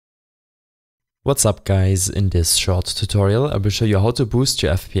What's up guys, in this short tutorial I will show you how to boost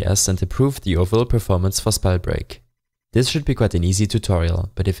your FPS and improve the overall performance for Spellbreak. This should be quite an easy tutorial,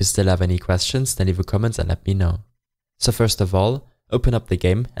 but if you still have any questions then leave a comment and let me know. So first of all, open up the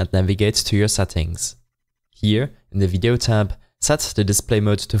game and navigate to your settings. Here, in the video tab, set the display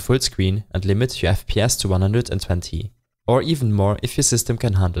mode to full screen and limit your FPS to 120, or even more if your system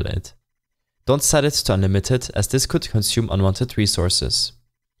can handle it. Don't set it to unlimited as this could consume unwanted resources.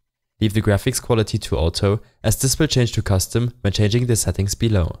 Leave the graphics quality to auto, as this will change to custom when changing the settings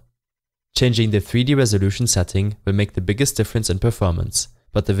below. Changing the 3D resolution setting will make the biggest difference in performance,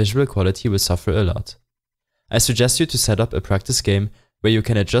 but the visual quality will suffer a lot. I suggest you to set up a practice game where you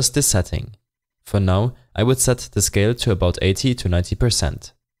can adjust this setting. For now, I would set the scale to about 80 to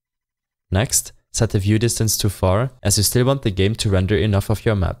 90%. Next, set the view distance to far, as you still want the game to render enough of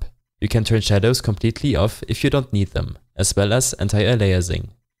your map. You can turn shadows completely off if you don't need them, as well as anti-aliasing.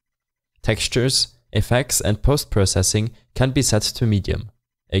 Textures, effects and post-processing can be set to medium.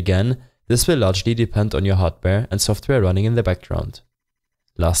 Again, this will largely depend on your hardware and software running in the background.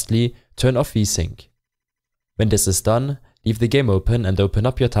 Lastly, turn off VSync. When this is done, leave the game open and open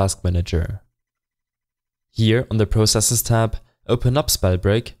up your task manager. Here on the Processes tab, open up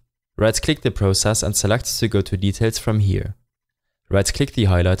Spellbreak, right-click the process and select to go to details from here. Right-click the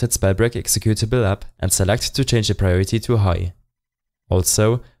highlighted Spellbreak executable app and select to change the priority to high.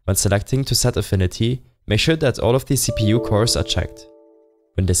 Also, when selecting to set affinity, make sure that all of the CPU cores are checked.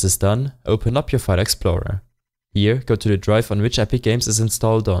 When this is done, open up your file explorer. Here, go to the drive on which Epic Games is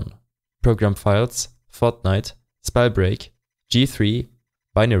installed on. Program files, Fortnite, Spellbreak, G3,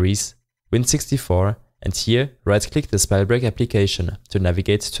 binaries, Win64, and here, right-click the Spellbreak application to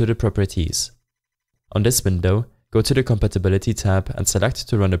navigate to the properties. On this window, go to the Compatibility tab and select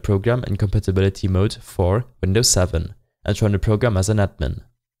to run a program in compatibility mode for Windows 7 and run the program as an admin.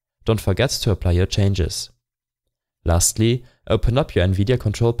 Don't forget to apply your changes. Lastly, open up your NVIDIA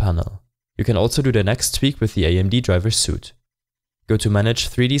control panel. You can also do the next tweak with the AMD driver suite. Go to Manage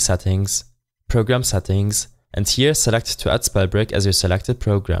 3D Settings, Program Settings, and here select to add Spellbreak as your selected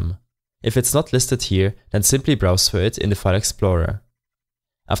program. If it's not listed here, then simply browse for it in the File Explorer.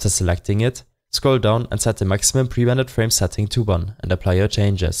 After selecting it, scroll down and set the maximum pre-rendered frame setting to 1 and apply your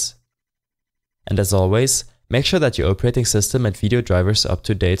changes. And as always, make sure that your operating system and video drivers are up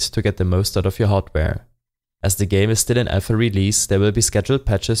to date to get the most out of your hardware. As the game is still in alpha release, there will be scheduled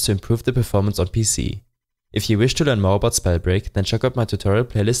patches to improve the performance on PC. If you wish to learn more about Spellbreak, then check out my tutorial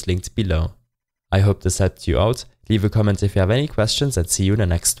playlist linked below. I hope this helped you out, leave a comment if you have any questions and see you in the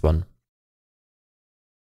next one.